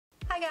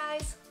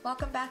guys,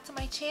 welcome back to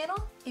my channel.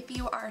 If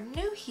you are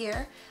new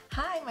here,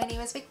 hi, my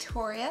name is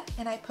Victoria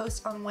and I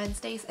post on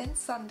Wednesdays and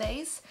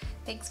Sundays.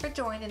 Thanks for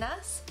joining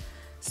us.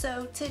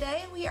 So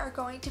today we are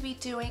going to be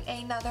doing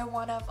another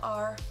one of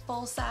our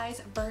full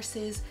size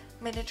versus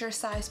miniature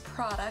size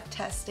product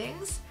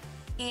testings.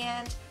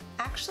 And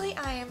actually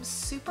I am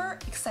super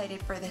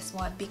excited for this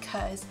one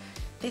because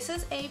this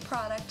is a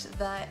product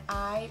that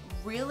I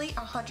really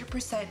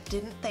 100%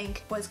 didn't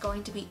think was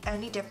going to be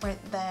any different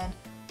than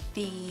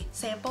the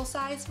sample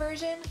size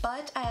version,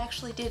 but I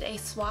actually did a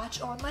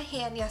swatch on my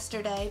hand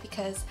yesterday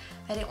because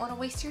I didn't want to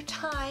waste your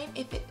time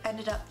if it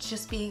ended up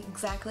just being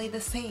exactly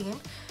the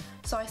same.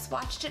 So I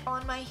swatched it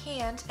on my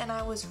hand and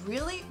I was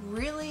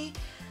really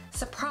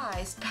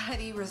surprised by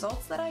the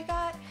results that I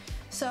got.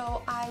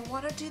 So I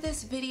want to do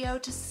this video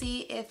to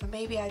see if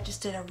maybe I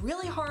just did a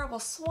really horrible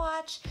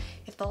swatch,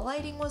 if the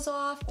lighting was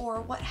off, or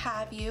what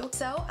have you.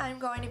 So I'm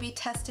going to be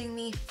testing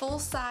the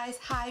full-size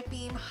high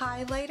beam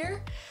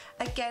highlighter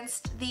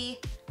against the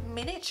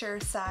miniature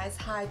size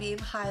high beam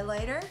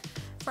highlighter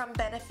from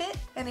Benefit.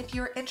 And if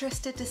you're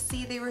interested to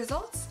see the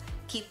results,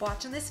 keep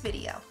watching this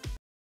video.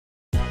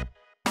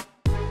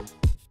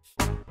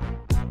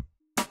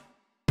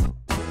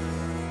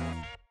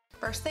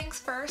 First things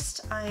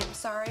first, I'm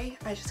sorry,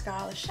 I just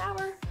got out of the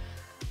shower.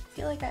 I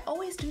feel like I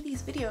always do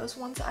these videos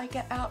once I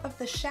get out of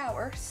the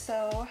shower,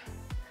 so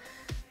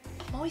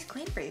I'm always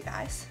clean for you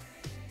guys.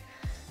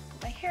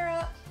 Put my hair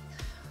up.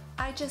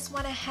 I just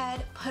went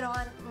ahead, put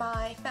on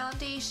my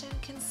foundation,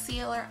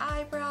 concealer,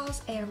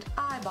 eyebrows, and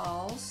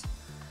eyeballs.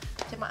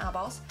 Did my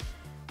eyeballs.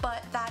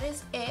 But that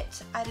is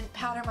it. I didn't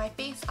powder my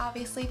face,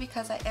 obviously,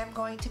 because I am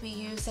going to be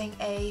using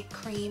a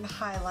cream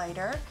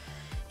highlighter.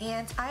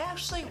 And I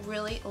actually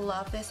really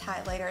love this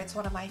highlighter. It's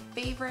one of my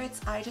favorites.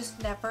 I just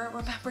never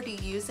remember to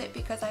use it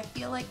because I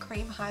feel like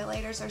cream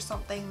highlighters are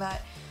something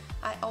that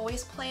I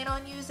always plan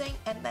on using,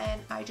 and then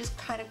I just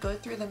kind of go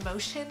through the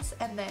motions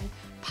and then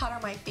powder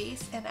my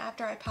face, and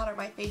after I powder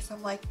my face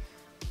I'm like,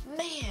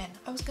 man,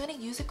 I was gonna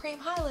use a cream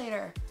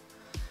highlighter.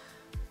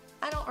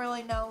 I don't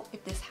really know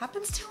if this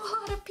happens to a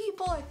lot of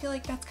people. I feel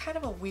like that's kind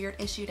of a weird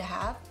issue to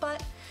have,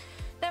 but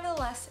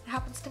nevertheless, it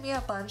happens to me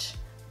a bunch.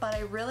 But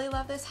I really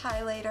love this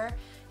highlighter.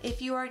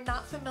 If you are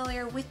not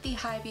familiar with the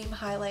High Beam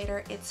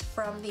highlighter, it's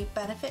from the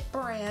Benefit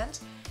brand,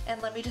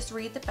 and let me just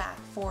read the back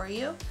for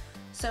you.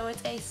 So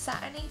it's a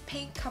satiny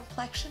pink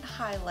complexion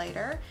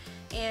highlighter,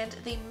 and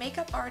the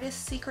makeup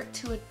artist's secret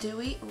to a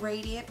dewy,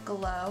 radiant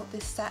glow.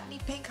 This satiny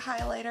pink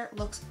highlighter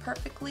looks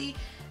perfectly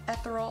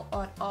ethereal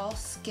on all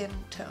skin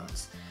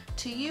tones.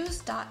 To use,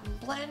 dot and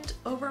blend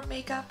over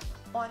makeup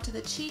onto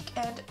the cheek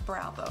and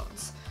brow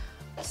bones.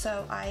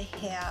 So I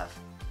have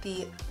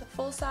the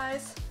full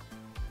size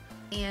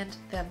and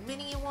the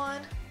mini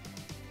one.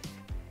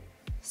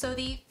 So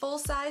the full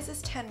size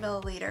is 10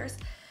 milliliters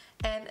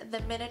and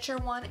the miniature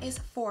one is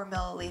 4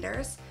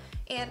 milliliters.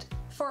 And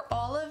for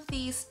all of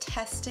these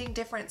testing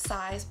different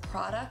size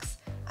products,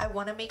 I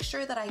want to make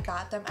sure that I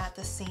got them at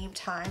the same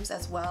times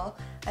as well.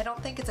 I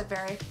don't think it's a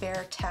very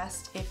fair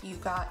test if you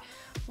got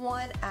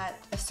one at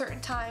a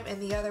certain time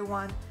and the other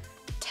one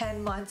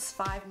 10 months,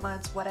 5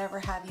 months, whatever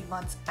have you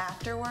months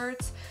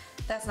afterwards.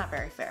 That's not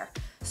very fair.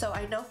 So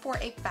I know for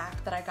a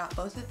fact that I got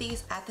both of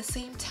these at the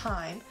same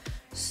time,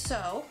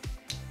 so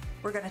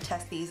we're gonna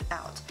test these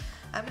out.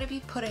 I'm gonna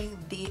be putting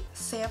the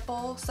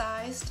sample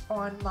sized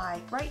on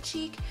my right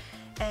cheek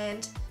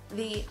and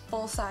the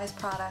full size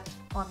product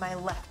on my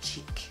left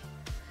cheek.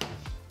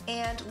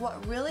 And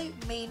what really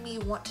made me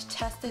want to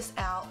test this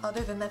out,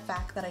 other than the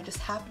fact that I just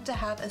happened to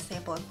have a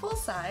sample in full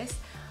size,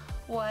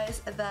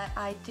 was that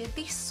I did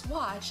the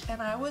swatch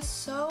and I was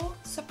so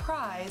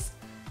surprised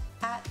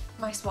at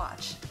my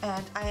swatch,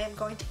 and I am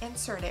going to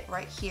insert it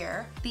right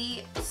here.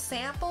 The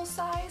sample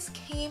size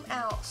came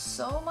out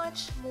so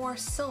much more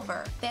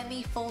silver than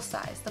the full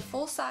size. The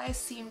full size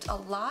seemed a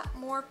lot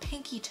more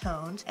pinky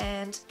toned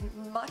and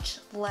much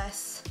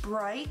less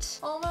bright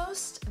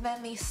almost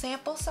than the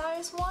sample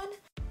size one.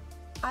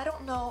 I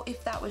don't know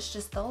if that was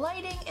just the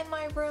lighting in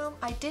my room.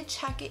 I did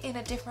check it in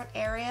a different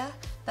area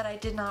that I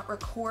did not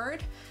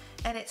record,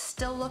 and it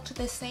still looked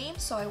the same,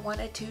 so I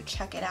wanted to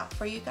check it out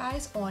for you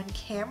guys on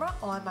camera,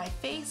 on my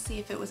face, see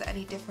if it was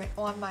any different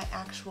on my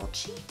actual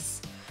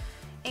cheeks,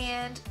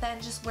 and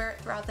then just wear it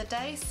throughout the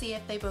day, see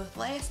if they both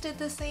lasted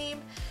the same.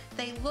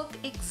 They look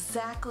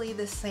exactly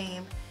the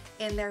same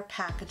in their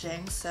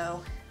packaging,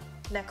 so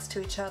next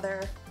to each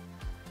other,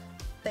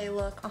 they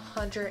look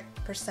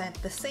 100%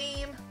 the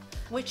same,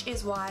 which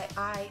is why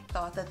I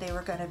thought that they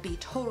were gonna be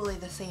totally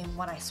the same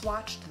when I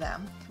swatched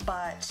them,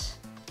 but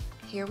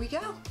here we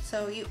go.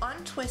 So you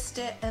untwist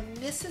it, and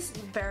this is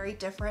very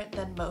different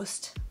than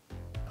most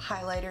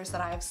highlighters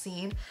that I've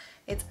seen.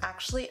 It's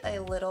actually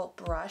a little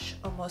brush,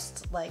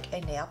 almost like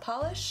a nail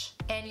polish,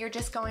 and you're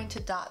just going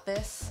to dot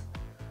this.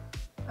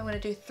 I'm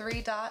gonna do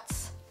 3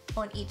 dots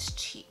on each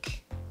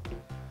cheek.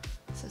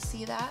 So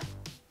see that?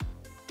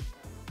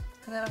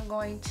 And then I'm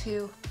going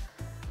to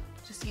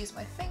just use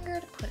my finger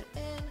to put it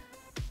in.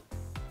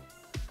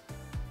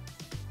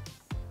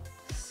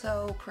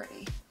 So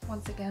pretty.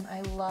 Once again, I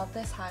love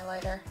this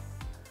highlighter.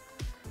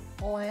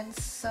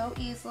 blends so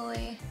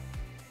easily.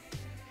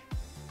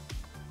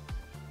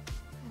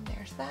 And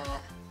there's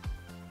that.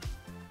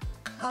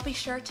 I'll be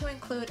sure to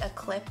include a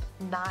clip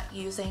not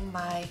using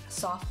my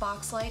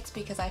softbox lights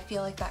because I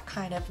feel like that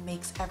kind of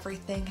makes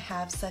everything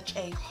have such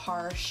a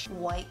harsh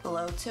white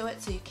glow to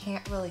it, so you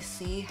can't really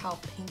see how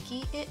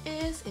pinky it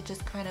is. It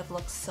just kind of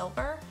looks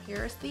silver.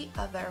 Here's the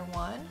other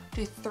one.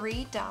 Do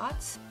 3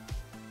 dots.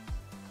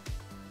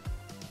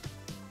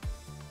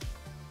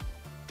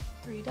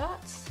 3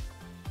 dots.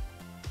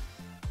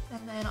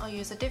 And then I'll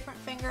use a different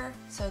finger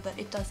so that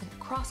it doesn't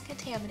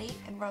cross-contaminate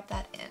and rub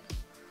that in.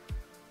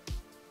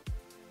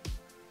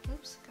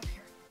 Oops, got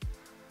hair.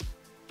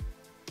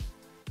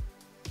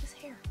 This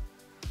hair.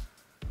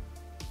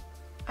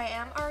 I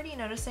am already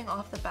noticing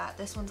off the bat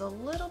this one's a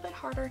little bit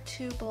harder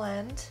to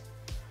blend.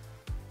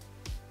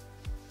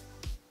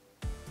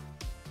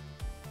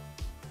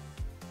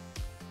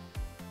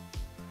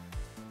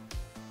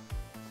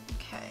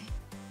 Okay,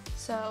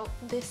 so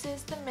this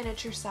is the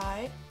miniature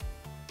side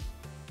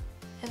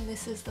and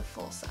this is the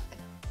full side.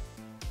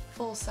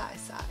 Full size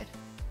side.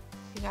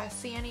 You guys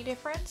see any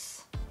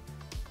difference?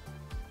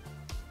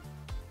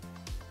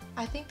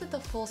 I think that the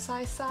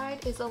full-size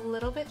side is a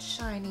little bit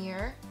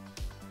shinier,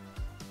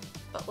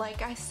 but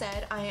like I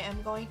said, I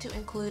am going to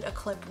include a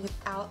clip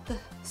without the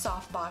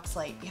softbox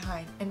light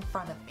in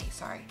front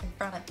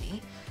of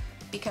me,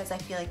 because I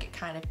feel like it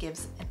kind of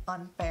gives an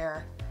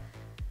unfair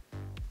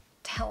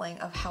telling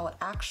of how it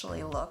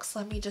actually looks.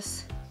 Let me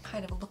just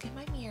kind of look in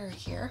my mirror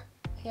here.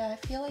 Yeah, I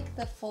feel like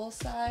the full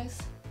size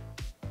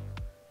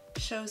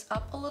shows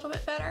up a little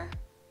bit better.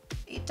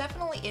 It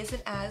definitely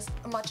isn't as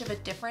much of a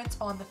difference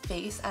on the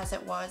face as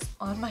it was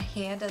on my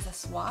hand as a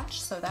swatch,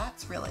 so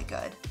that's really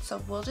good.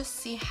 So we'll just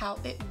see how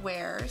it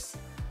wears.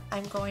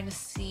 I'm going to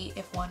see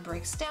if one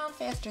breaks down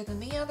faster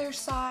than the other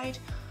side,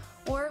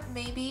 or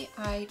maybe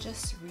I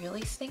just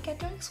really stink at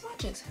doing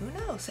swatches, who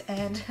knows?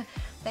 And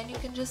then you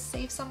can just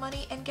save some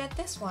money and get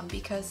this one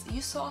because you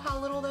saw how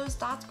little those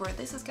dots were.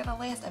 This is gonna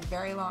last a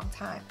very long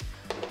time.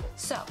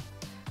 So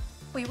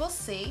we will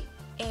see,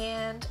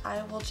 and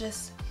I will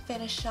just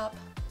finish up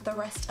the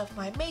rest of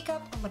my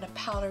makeup. I'm going to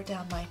powder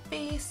down my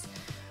face.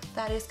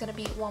 That is going to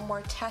be one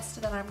more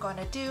test that I'm going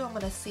to do. I'm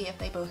going to see if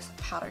they both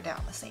powder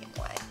down the same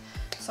way.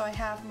 So I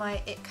have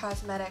my IT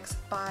Cosmetics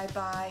Bye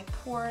Bye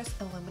Pores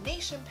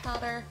Illumination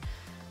Powder.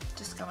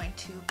 Just going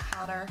to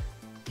powder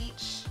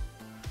each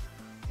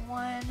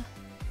one.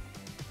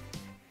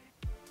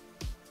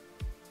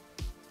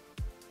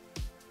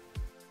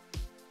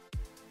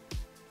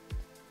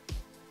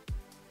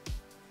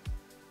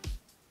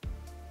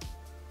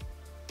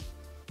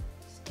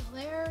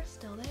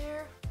 Still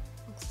there,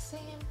 looks the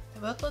same. They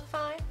both look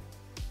fine.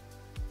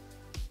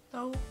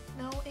 No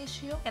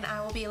issue. And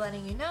I will be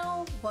letting you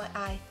know what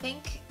I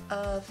think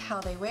of how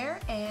they wear,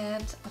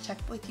 and I'll check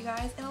with you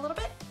guys in a little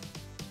bit.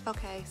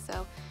 Okay,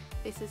 so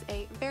this is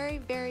a very,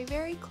 very,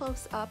 very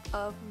close up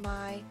of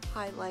my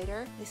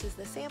highlighter. This is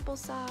the sample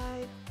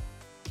side,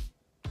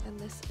 and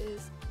this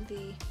is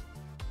the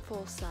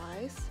full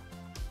size.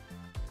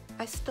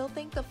 I still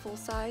think the full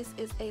size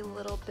is a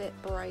little bit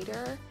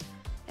brighter.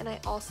 And I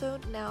also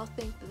now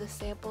think that the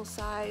sample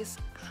size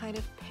kind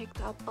of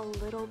picked up a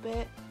little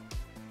bit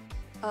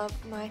of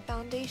my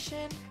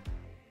foundation,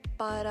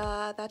 but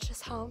that's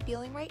just how I'm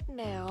feeling right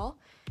now,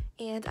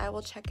 and I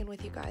will check in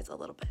with you guys a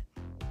little bit.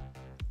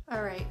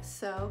 Alright,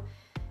 so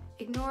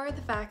ignore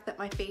the fact that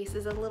my face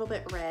is a little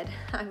bit red.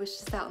 I was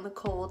just out in the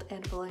cold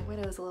and blowing my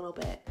nose a little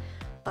bit,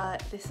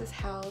 but this is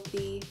how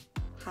the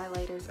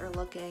highlighters are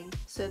looking.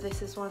 So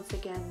this is once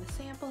again the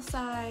sample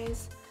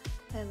size,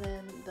 and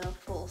then the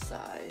full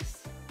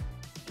size.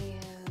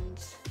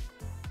 And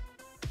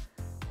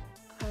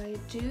I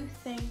do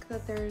think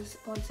that there's,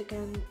 once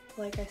again,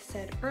 like I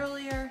said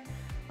earlier,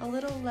 a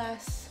little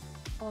less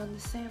on the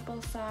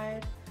sample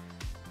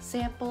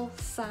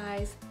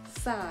size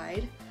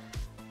side,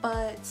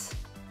 but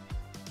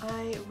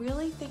I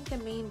really think the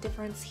main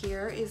difference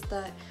here is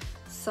that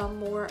some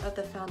more of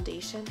the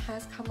foundation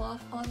has come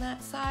off on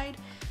that side.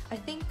 I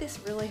think this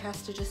really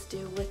has to just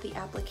do with the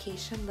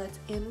application that's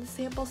in the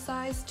sample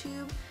size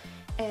tube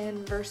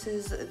and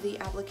versus the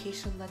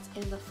application that's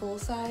in the full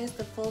size.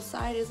 The full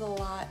side is a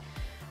lot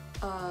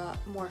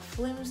more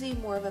flimsy,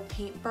 more of a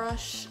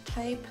paintbrush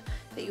type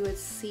that you would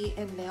see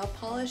in nail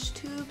polish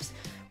tubes,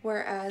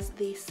 whereas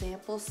the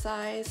sample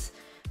size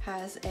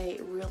has a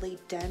really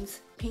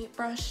dense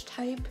paintbrush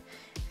type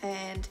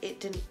and it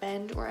didn't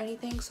bend or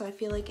anything, so I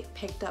feel like it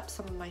picked up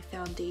some of my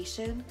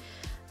foundation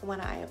when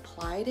I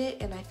applied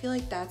it, and I feel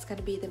like that's going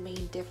to be the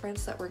main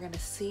difference that we're going to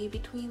see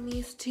between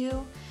these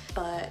two,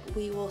 but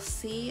we will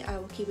see. I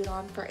will keep it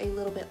on for a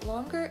little bit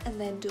longer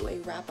and then do a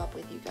wrap up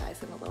with you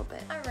guys in a little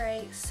bit.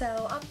 Alright,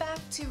 so I'm back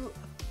to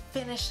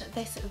finish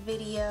this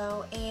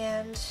video,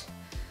 and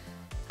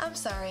I'm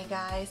sorry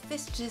guys,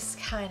 this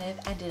just kind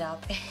of ended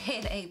up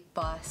in a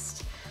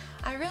bust.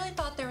 I really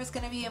thought there was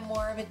going to be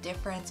more of a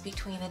difference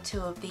between the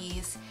two of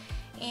these,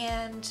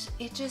 and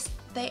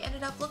they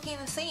ended up looking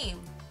the same.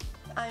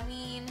 I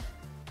mean,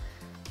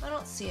 I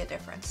don't see a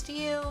difference. Do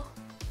you?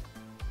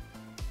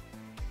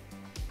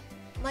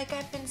 like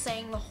I've been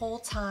saying the whole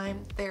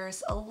time,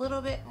 there's a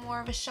little bit more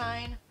of a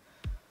shine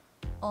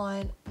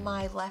on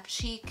my left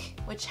cheek,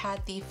 which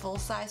had the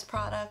full-size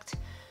product,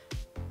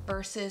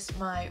 versus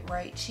my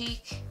right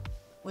cheek,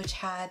 which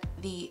had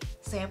the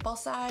sample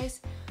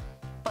size,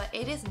 but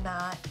it is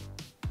not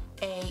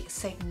a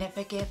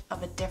significant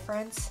of a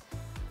difference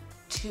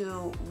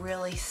to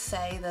really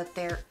say that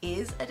there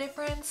is a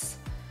difference.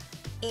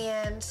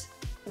 And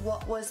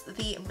what was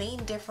the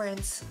main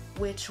difference,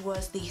 which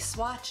was the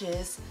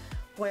swatches,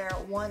 where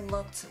one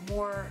looked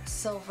more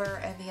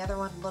silver and the other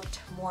one looked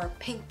more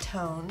pink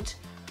toned,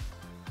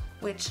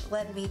 which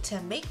led me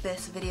to make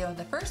this video in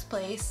the first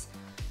place,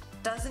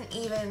 doesn't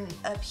even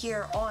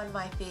appear on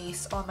my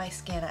face, on my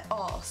skin at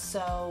all.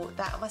 So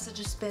that must have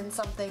just been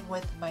something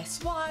with my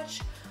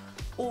swatch,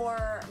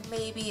 or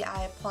maybe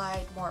I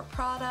applied more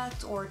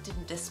product or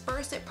didn't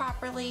disperse it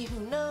properly, who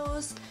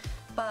knows.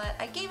 But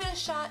I gave it a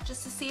shot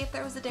just to see if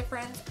there was a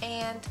difference,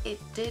 and it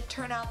did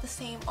turn out the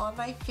same on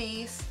my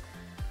face.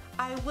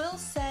 I will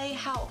say,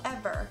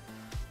 however,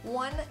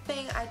 one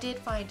thing I did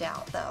find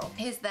out though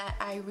is that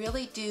I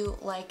really do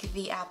like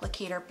the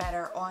applicator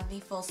better on the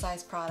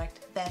full-size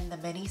product than the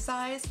mini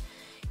size,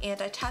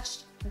 and I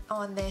touched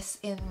on this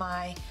in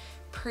my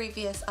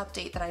previous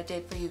update that I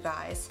did for you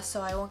guys,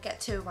 so I won't get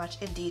too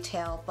much in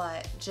detail,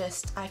 but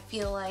just I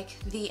feel like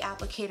the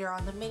applicator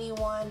on the mini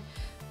one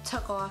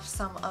took off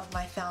some of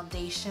my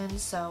foundation,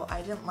 so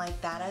I didn't like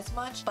that as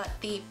much, but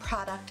the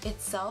product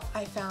itself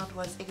I found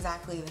was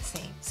exactly the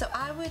same. So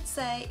I would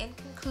say in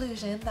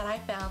conclusion that I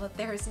found that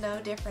there is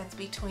no difference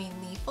between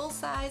the full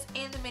size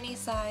and the mini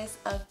size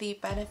of the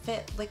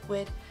Benefit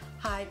Liquid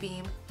High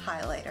Beam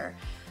Highlighter.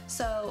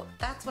 So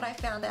that's what I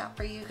found out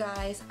for you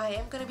guys. I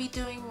am going to be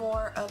doing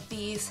more of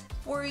these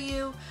for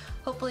you.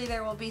 Hopefully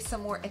there will be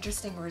some more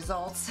interesting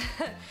results.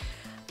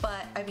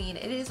 But I mean,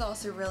 it is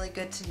also really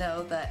good to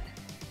know that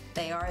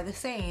they are the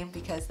same,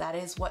 because that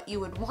is what you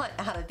would want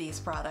out of these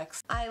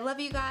products. I love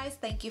you guys.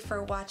 Thank you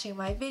for watching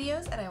my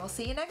videos, and I will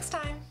see you next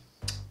time.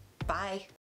 Bye.